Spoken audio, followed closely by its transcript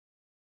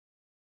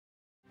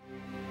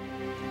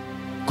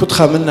كنت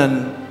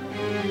خامنا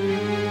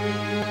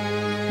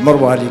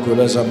مروالي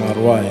قولازا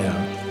مروايا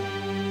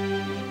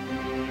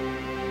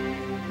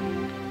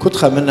كنت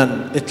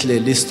خامنا اتلي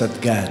ليستة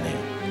جاني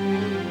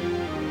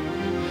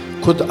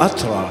كنت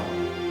أطرى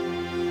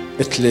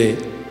اتلي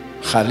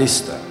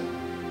خاليستا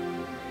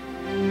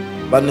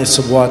بني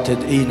صبوات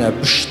دقينا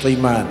بش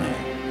طيماني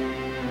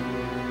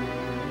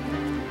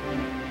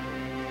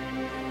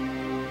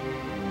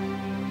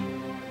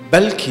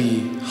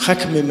بلكي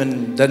حكمي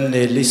من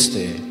دني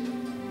ليستي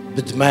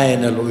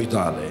بدماين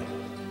الويضالي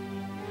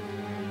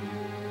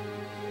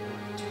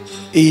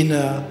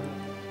إينا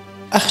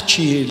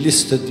أختي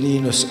لستة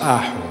نينوس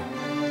آحو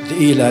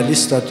دقيلة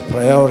لستة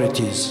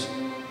برايوريتيز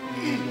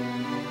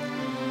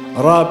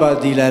رابا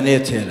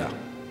ديلانيتيلا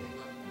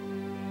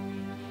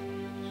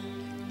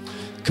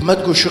كما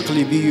تقول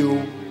شقلي بيو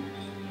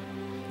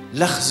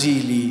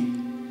لخزيلي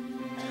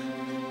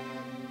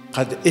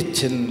قد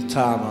اتن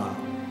تاما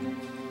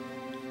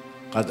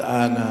قد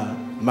أنا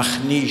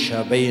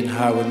مخنيشة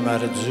بينها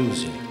والمارد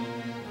زوزي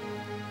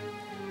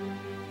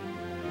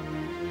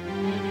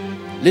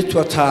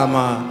لتوى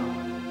تاما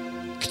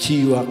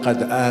كتيوة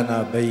قد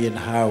أنا بين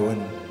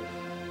هاون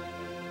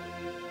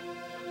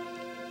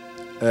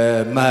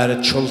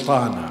مارد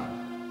شلطانة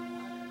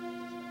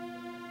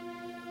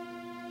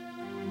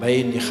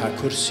بين خا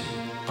كرسي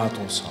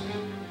قاطن صم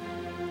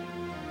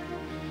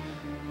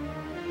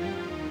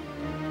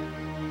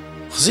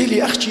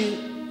خزيلي أختي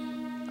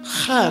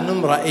خا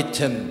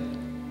نمرأتن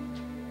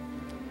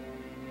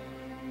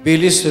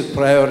بليستة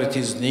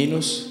برايوريتيز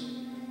نينوس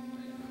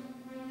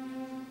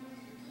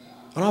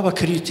رابا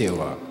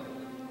كريتيوا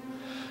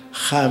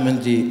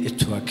خامندي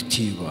اتوا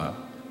كتيوا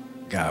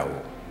قاو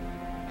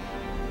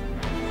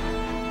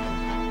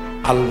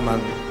علما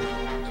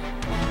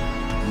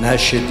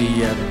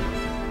ناشديا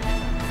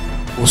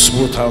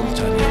وصبوتا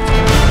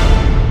ومتانيتا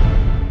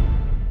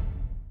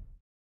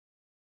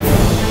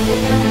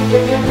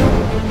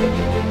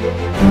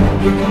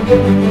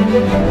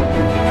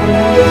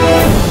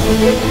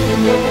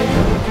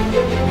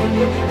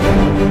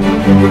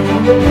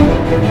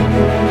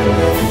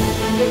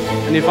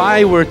And if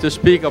I were to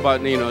speak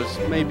about Ninos,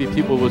 maybe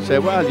people would say,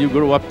 well, you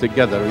grew up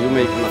together, you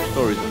make enough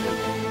stories of him.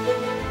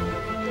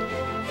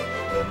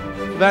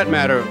 For that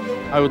matter,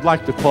 I would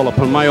like to call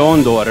upon my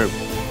own daughter.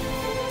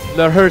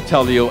 Let her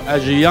tell you,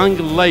 as a young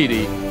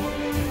lady,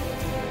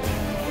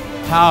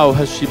 how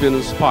has she been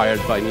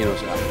inspired by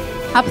Ninos?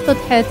 حبطت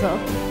حيطه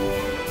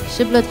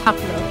شبلت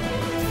حقله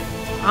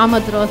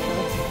عمد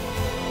روثه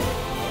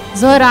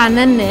زور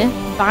عنني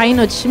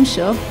بعينه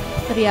تشمشه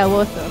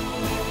خرياوثه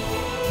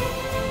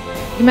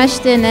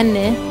قمشت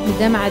نني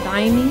بدمعة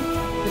عيني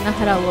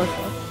بنهر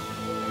وثه.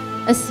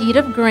 A seed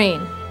of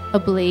grain, a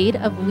blade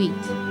of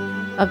wheat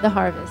of the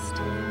harvest.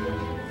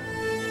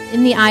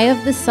 In the eye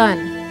of the sun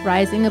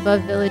rising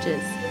above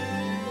villages,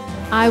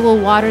 I will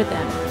water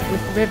them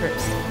with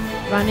rivers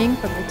running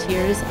from the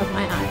tears of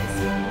my eyes.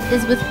 It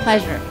is with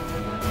pleasure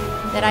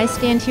that I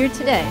stand here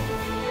today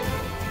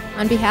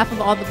on behalf of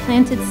all the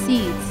planted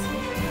seeds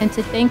and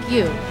to thank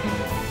you,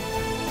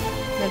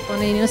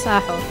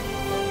 Malfono,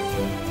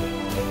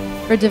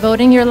 for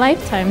devoting your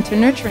lifetime to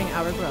nurturing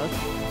our growth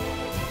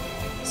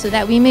so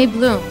that we may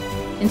bloom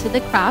into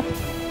the crop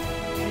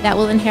that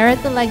will inherit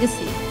the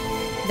legacy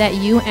that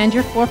you and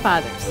your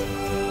forefathers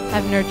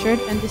have nurtured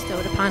and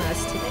bestowed upon us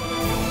today.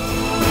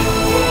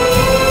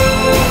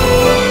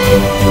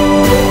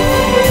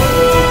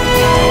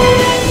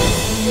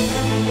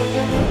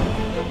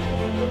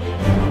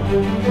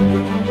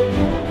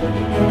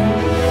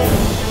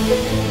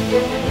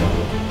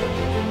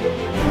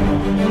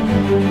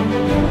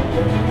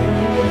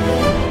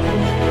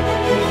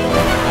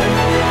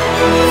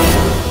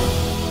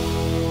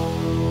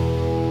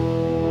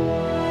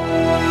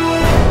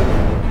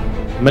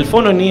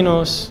 Malfono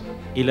Ninos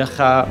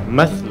إلخا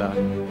مثلا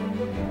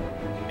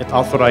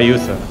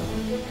اتعثرايوثا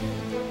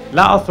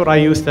لا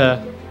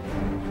عثرايوثا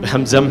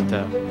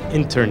بهمزمتا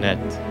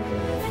إنترنت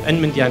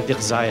أن من ديان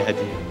تغزاي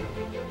هدي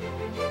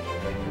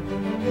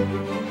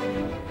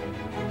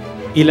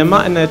إلى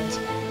ما أنت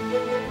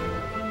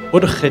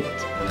أرخت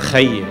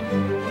خيّ.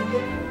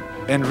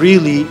 And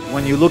really,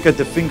 when you look at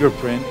the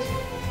fingerprint,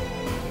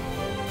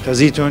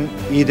 Khazitun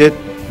Edith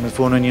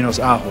Malfono Ninos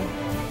Aho.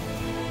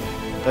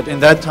 That in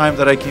that time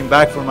that I came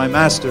back for my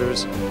master's,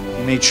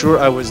 he made sure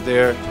I was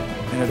there,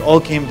 and it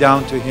all came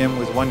down to him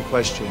with one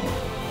question: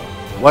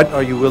 what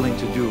are you willing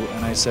to do?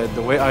 And I said,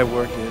 the way I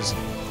work is,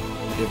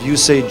 if you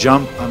say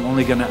jump, I'm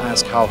only going to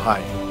ask how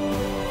high.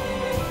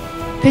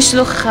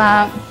 بشلخ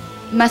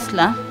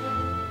مثلا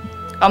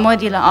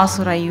أمودي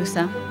لآصورة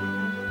يوثا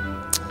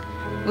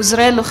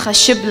وزريلخ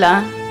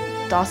شبلة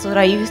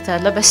تآصورة يوثا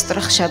لبست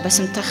رخشة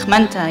بس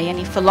متخمنتا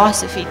يعني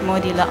فلسفي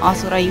مودي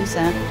لآصورة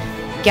يوثا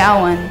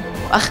قاون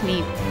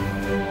وأخلي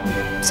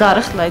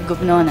صارخ له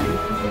قبنونا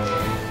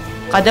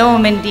قدو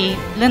مندي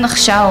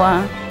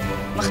لنخشاوة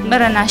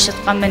مختمرة ناشط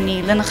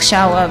قمني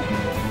لنخشاوة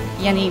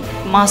يعني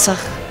ماسخ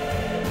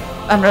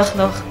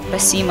أمرخلخ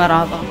بسيمة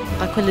رابا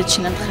قا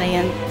شنا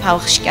الخيان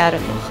باوخ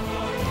شكارلخ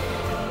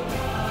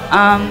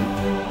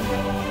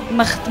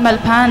مختمل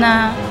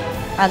بانا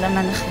على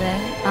منخله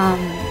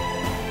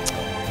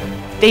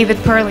David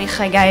Perley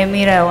خجاي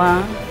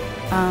ميرا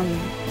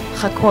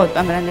خكود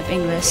بأمرنا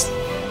بإنجليز.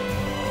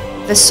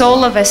 The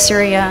soul of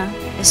Assyria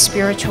is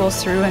spiritual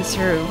through and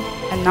through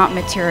and not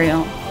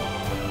material,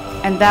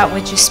 and that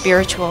which is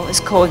spiritual is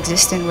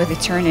coexistent with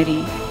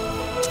eternity.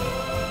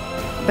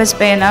 بس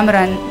بين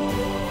أمرا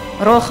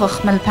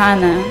روخخ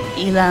ملبانا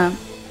إلى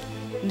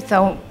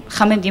مثو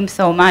خمدي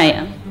مثو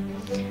مايا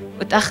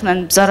وتأخنا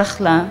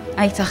بزرخلا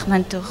أي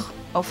تخمنتخ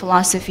أو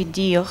فلسفي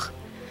ديوخ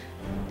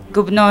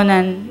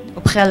قبنونا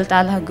وبخلت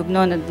علىها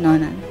قبنونا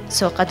بنونا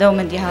سو قدو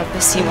من ديها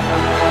بسيمها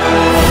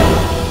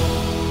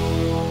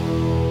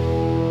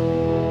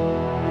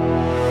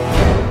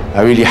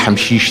أبيلي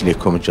حمشيش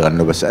لكم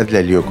تغنوا بس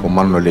أدلى ليكم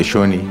منو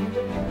ليشوني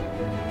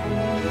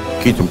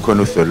كيتم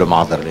كونوا ثلو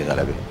معذر لي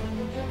غلبة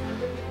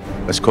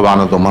بس كوب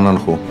عنا ضمانا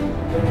نخو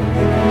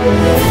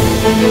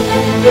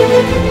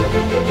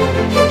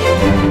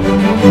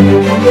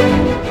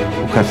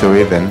وكثو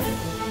إذن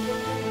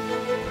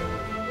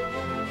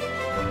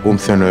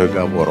ومثنو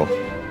يقابورو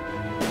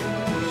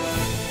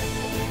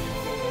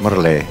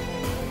مرلي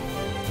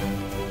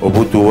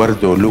وبودو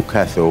وردو لو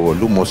كاثو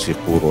لو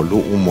موسيقورو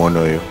لو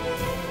أمونيو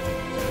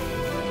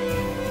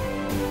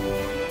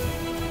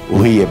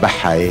وهي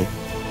بحاي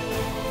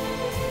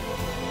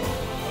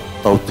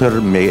أو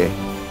ترمي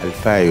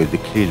الفايو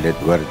دكليلة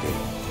وردي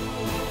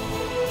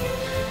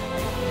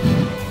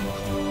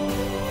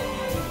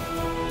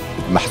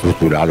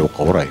محثوثو لعلو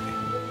قوريني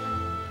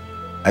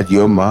أد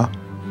يوما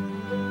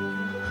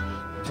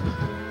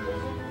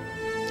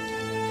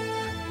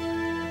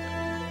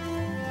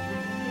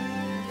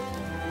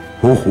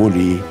هو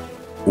خولي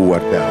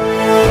وورداو